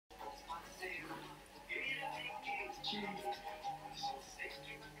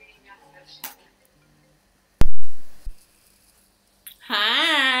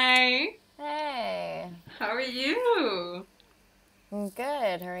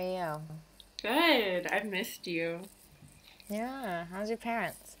you? Good. I've missed you. Yeah. How's your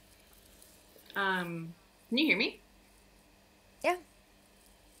parents? Can you hear me? Yeah.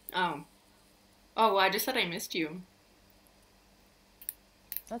 Oh. Oh, well, I just said I missed you.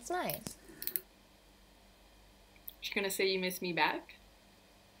 That's nice. You're gonna say you miss me back?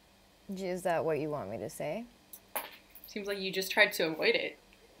 Is that what you want me to say? Seems like you just tried to avoid it.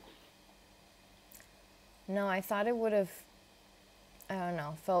 No, I thought it would have, I don't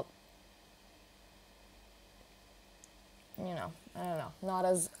know, felt, I don't know, not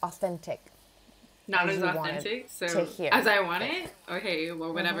as authentic. Not as as you wanted authentic, to so hear. as I want it? Okay,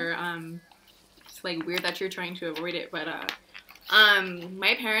 well, whatever. It's like weird that you're trying to avoid it, but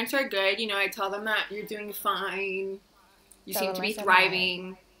my parents are good. You know, I tell them that you're doing fine. You Tell seem them to I be said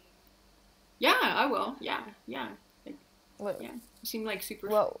thriving. Yeah, I will. Yeah. Like, What? yeah. You seem like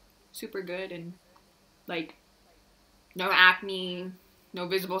Whoa. super good and like no acne, no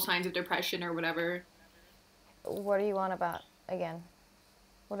visible signs of depression or whatever. What do you want about again?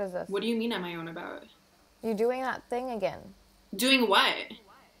 What is this? What do you mean am I on about? You're doing that thing again. Doing what?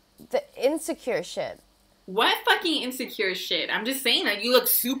 The insecure shit. What fucking insecure shit? I'm just saying that you look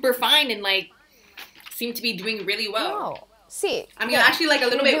super fine and like seem to be doing really well. No. See, I mean, actually, like a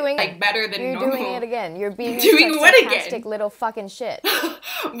little bit like better than you're normal. You're doing it again. You're being doing such what sarcastic again? little fucking shit.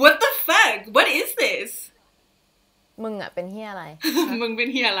 What the fuck? What is this? มึงอะเป็นเหี้ยอะไร มึงเป็น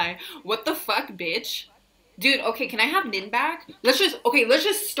เหี้ยอะไร What the fuck, bitch? Dude, okay, can I have Nin back? Let's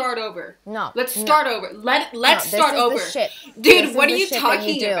just start over. No. Let's start over. Let's start over. This is the shit. Dude, this what is are the you shit talking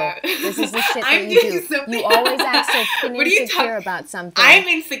that you do. about? This is the shit I'm that you doing do. something. You always act so fucking What are you insecure about something. I'm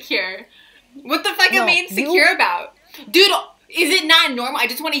insecure. What the fuck am I insecure about? Dude, is it not normal? I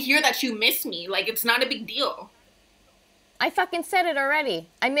just want to hear that you miss me. Like, it's not a big deal. I fucking said it already.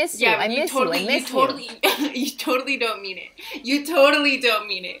 I miss you. I miss you. I miss you. You totally don't mean it. You totally don't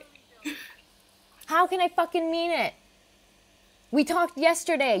mean it. How can I fucking mean it? We talked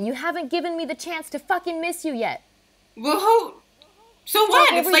yesterday. You haven't given me the chance to fucking miss you yet. Well, so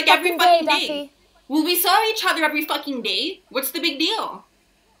what? It's like every fucking day. Duffy. Well, we saw each other every fucking day. What's the big deal?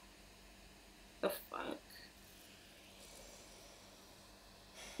 The fuck?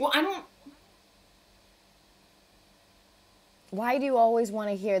 Well, I don't... Why do you always want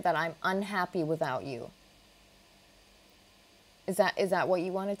to hear that I'm unhappy without you? Is that what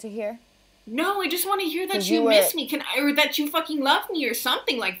you wanted to hear? No, I just want to hear that you miss me. Or that you fucking love me or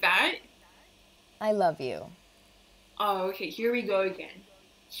something like that. I love you. Oh, okay. Here we go again.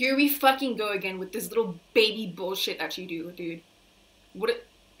 Here we fucking go again with this little baby bullshit that you do, dude. What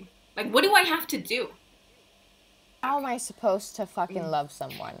do I have to do? How am I supposed to fucking love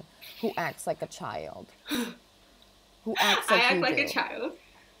someone who acts like a child? Who acts like I act you like do? a child.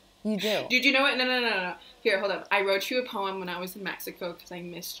 You do. Dude, you know what? No. Here, hold up. I wrote you a poem when I was in Mexico because I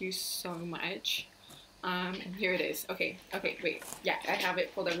missed you so much. And here it is. Okay, wait. Yeah, I have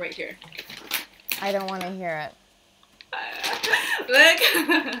it pulled up right here. I don't want to hear it.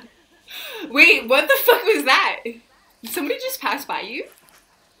 Look. Wait, what the fuck was that? Did somebody just pass by you?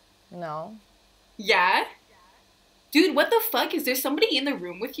 No. Yeah? Dude, what the fuck? Is there somebody in the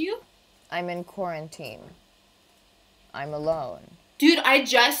room with you? I'm in quarantine. I'm alone. Dude, I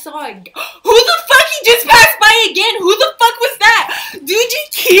just saw a... Who the fuck? He just passed by again! Who the fuck was that? Dude, you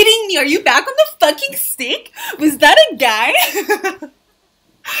kidding me? Are you back on the fucking stick? Was that a guy?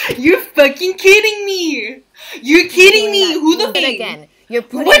 You're fucking kidding me! You're kidding me! Who the fuck? Again. You're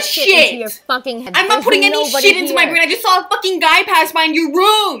putting shit into your fucking head. I'm not putting any shit into my brain. I just saw a fucking guy pass by in your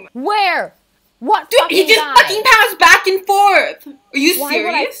room! Where? What Dude, fucking he just guy? fucking passed back and forth! Are you Why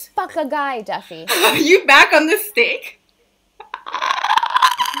serious? would I fuck a guy, Duffy? Are you back on the stick?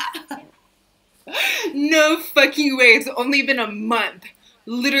 No fucking way. It's only been a month.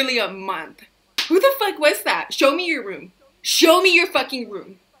 Literally a month. Who the fuck was that? Show me your room. Show me your fucking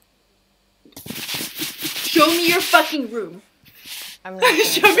room. Show me your fucking room. I'm not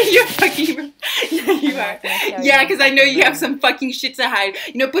Show me your fucking room. Yeah, you are. Yeah, because I know you have some fucking shit to hide.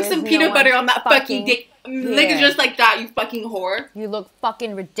 You know, put some peanut butter on that fucking dick. Lick it just like that, you fucking whore. You look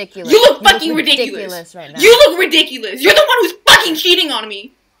fucking ridiculous. You look fucking ridiculous right now. You look ridiculous. You're the one who's fucking cheating on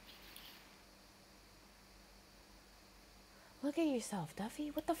me. Look at yourself,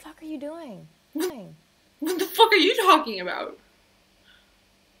 Duffy. What the fuck are you doing? What the fuck are you talking about?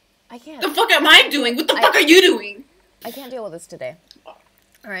 I can't. The fuck am I doing? What the fuck are you doing? I can't deal with this today.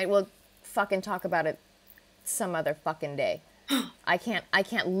 Alright, we'll fucking talk about it some other fucking day. I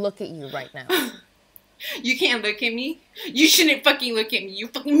can't look at you right now. You can't look at me? You shouldn't fucking look at me. You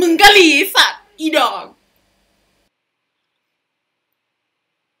fucking mungali isa, e-dog.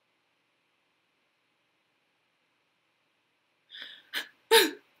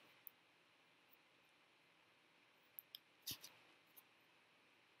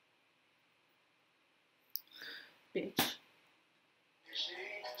 Bitch.